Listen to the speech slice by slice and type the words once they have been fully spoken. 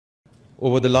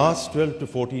Over the last 12 to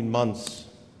 14 months,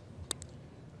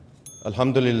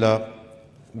 Alhamdulillah,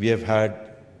 we have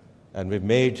had and we've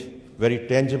made very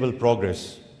tangible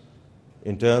progress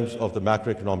in terms of the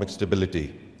macroeconomic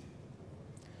stability.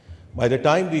 By the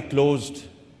time we closed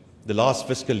the last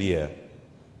fiscal year,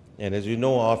 and as you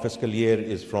know, our fiscal year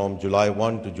is from July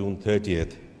 1 to June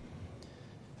 30th,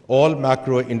 all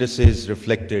macro indices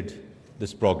reflected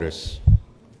this progress.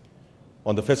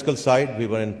 On the fiscal side, we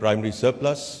were in primary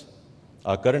surplus.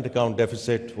 Our current account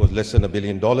deficit was less than $1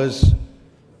 billion,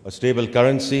 a stable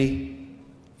currency,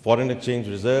 foreign exchange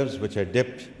reserves, which had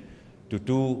dipped to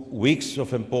 2 weeks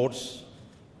of imports,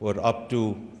 were up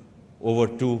to over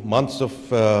 2 months of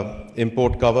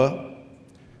import cover.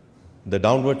 The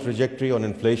downward trajectory on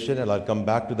inflation, and I'll come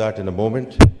back to that in a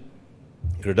moment,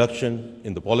 reduction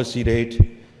in the policy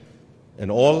rate,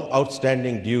 and all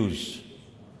outstanding dues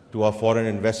to our foreign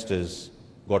investors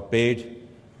got paid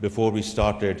before we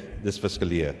started this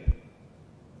fiscal year.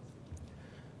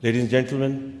 Ladies and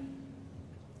gentlemen,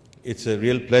 it's a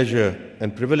real pleasure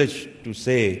and privilege to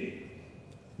say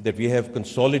that we have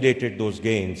consolidated those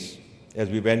gains as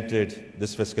we've entered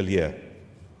this fiscal year.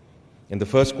 In the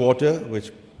first quarter,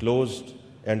 which closed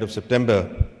end of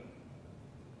September,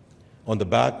 on the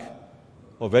back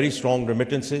of very strong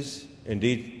remittances.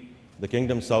 Indeed, the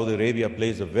Kingdom of Saudi Arabia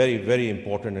plays a very, very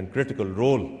important and critical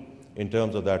role in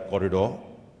terms of that corridor.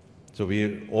 So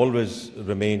we always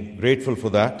remain grateful for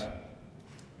that.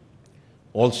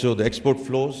 Also, the export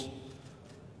flows,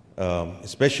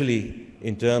 especially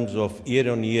in terms of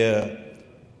year-on-year,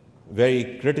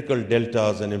 very critical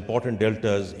deltas and important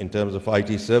deltas in terms of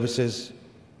IT services.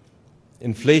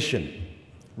 Inflation,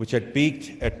 which had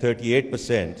peaked at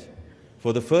 38%,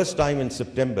 for the first time in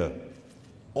September,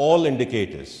 all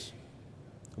indicators,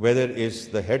 whether it's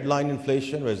the headline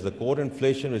inflation, whether it's the core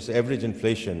inflation, whether it's average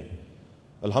inflation,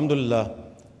 Alhamdulillah,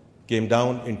 came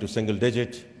down into single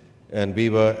digit, and we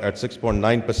were at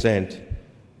 6.9%,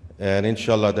 and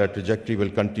inshallah that trajectory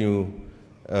will continue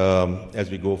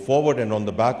as we go forward. And on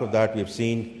the back of that, we have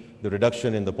seen the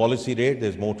reduction in the policy rate.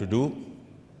 There's more to do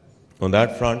on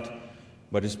that front.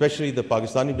 But especially the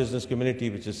Pakistani business community,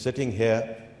 which is sitting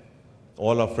here,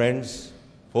 all our friends,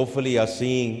 hopefully are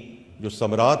seeing jo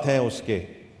samarat hain uske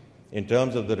in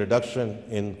terms of the reduction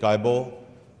in Kaibo,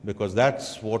 because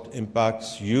that's what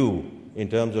impacts you in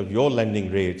terms of your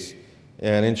lending rates.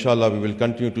 And inshallah, we will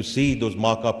continue to see those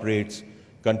markup rates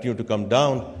continue to come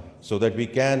down so that we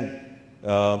can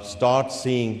start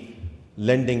seeing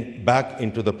lending back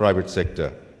into the private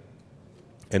sector.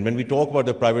 And when we talk about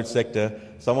the private sector,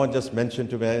 someone just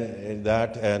mentioned to me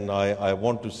that, and I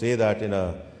want to say that in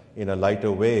a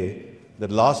lighter way, that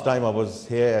last time I was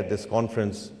here at this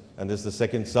conference, and this is the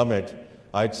second summit,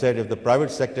 I'd said if the private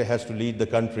sector has to lead the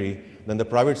country, then the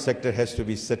private sector has to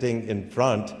be sitting in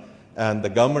front, and the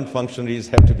government functionaries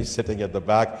have to be sitting at the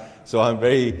back. So I'm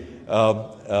very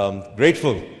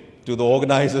grateful to the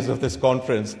organizers of this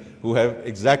conference who have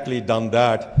exactly done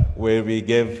that, where we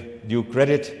give due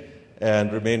credit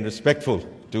and remain respectful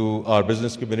to our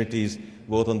business communities,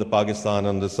 both on the Pakistan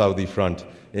and the Saudi front,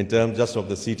 in terms just of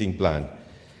the seating plan.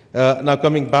 Now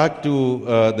coming back to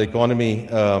the economy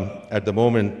at the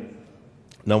moment,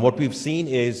 now what we've seen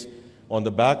is, on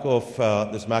the back of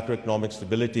this macroeconomic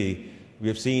stability, we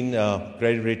have seen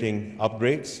credit rating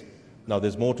upgrades. Now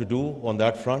there's more to do on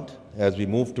that front as we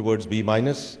move towards B-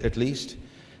 at least.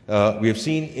 We have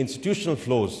seen institutional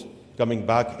flows coming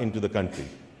back into the country,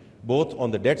 both on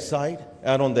the debt side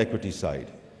and on the equity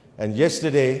side. And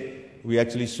yesterday, we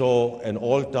actually saw an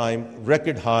all-time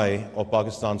record high of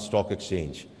Pakistan Stock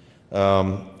Exchange.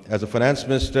 As a finance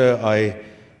minister, I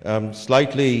am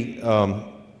slightly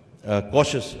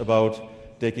cautious about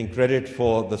taking credit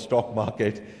for the stock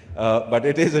market, but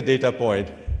it is a data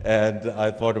point, and I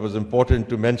thought it was important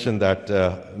to mention that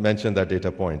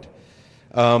data point.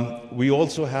 We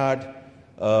also had,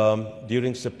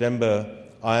 during September,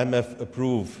 IMF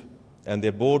approve and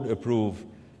their board approve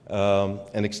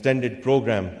an extended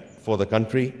program for the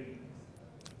country.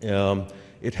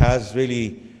 It has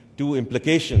really two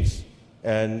implications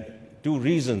and two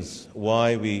reasons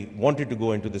why we wanted to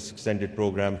go into this extended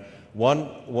program. One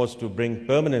was to bring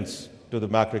permanence to the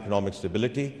macroeconomic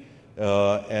stability,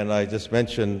 and I just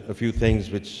mentioned a few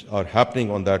things which are happening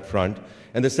on that front.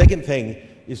 And the second thing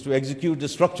is to execute the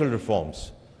structural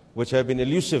reforms which have been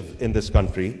elusive in this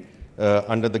country.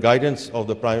 Under the guidance of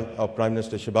Prime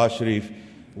Minister Shehbaz Sharif,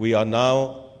 we are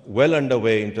now well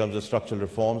underway in terms of structural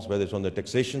reforms, whether it's on the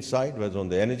taxation side, whether it's on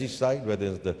the energy side, whether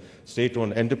it's the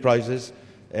state-owned enterprises.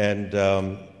 And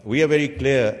we are very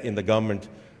clear in the government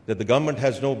that the government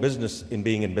has no business in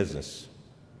being in business.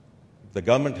 The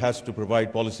government has to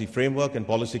provide policy framework and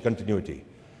policy continuity.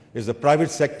 It's the private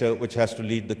sector which has to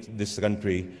lead this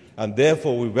country, and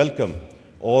therefore we welcome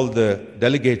all the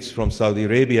delegates from Saudi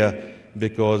Arabia,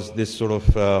 because this sort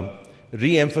of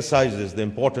re-emphasizes the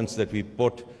importance that we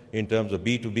put in terms of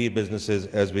B2B businesses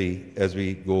as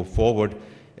we go forward.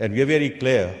 And we are very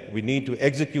clear, we need to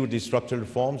execute these structural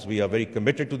reforms. We are very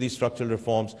committed to these structural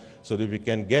reforms so that we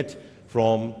can get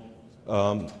from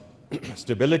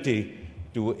stability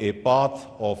to a path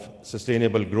of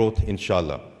sustainable growth,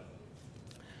 inshallah.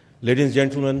 Ladies and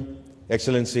gentlemen,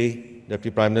 Excellency,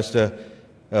 Deputy Prime Minister,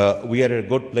 we are at a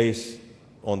good place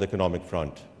on the economic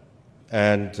front,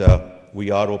 and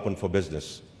we are open for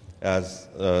business. As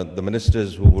the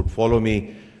ministers who would follow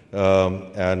me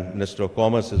and Minister of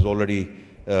Commerce has already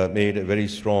made a very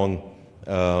strong,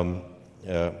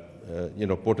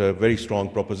 put a very strong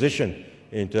proposition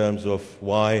in terms of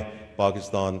why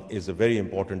Pakistan is a very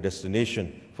important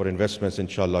destination for investments,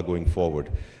 inshallah, going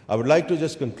forward. I would like to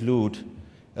just conclude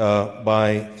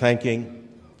by thanking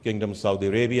Kingdom of Saudi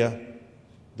Arabia,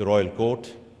 the Royal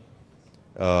Court,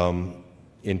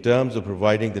 in terms of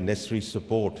providing the necessary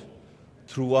support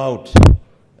throughout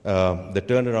the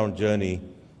turnaround journey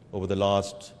over the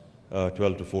last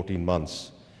 12 to 14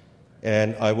 months.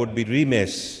 And I would be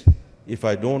remiss if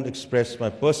I don't express my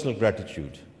personal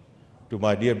gratitude to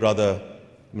my dear brother,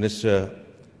 Minister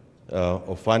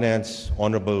of Finance,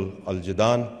 Honorable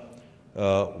Al-Jadaan,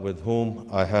 with whom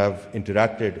I have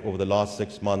interacted over the last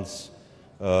 6 months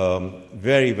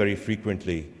very, very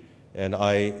frequently. And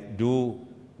I do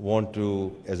want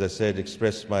to, as I said,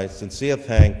 express my sincere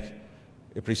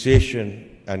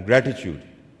appreciation and gratitude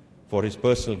for his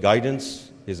personal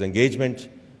guidance, his engagement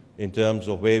in terms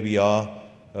of where we are.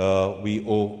 We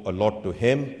owe a lot to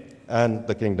him and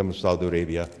the Kingdom of Saudi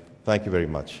Arabia. Thank you very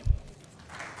much.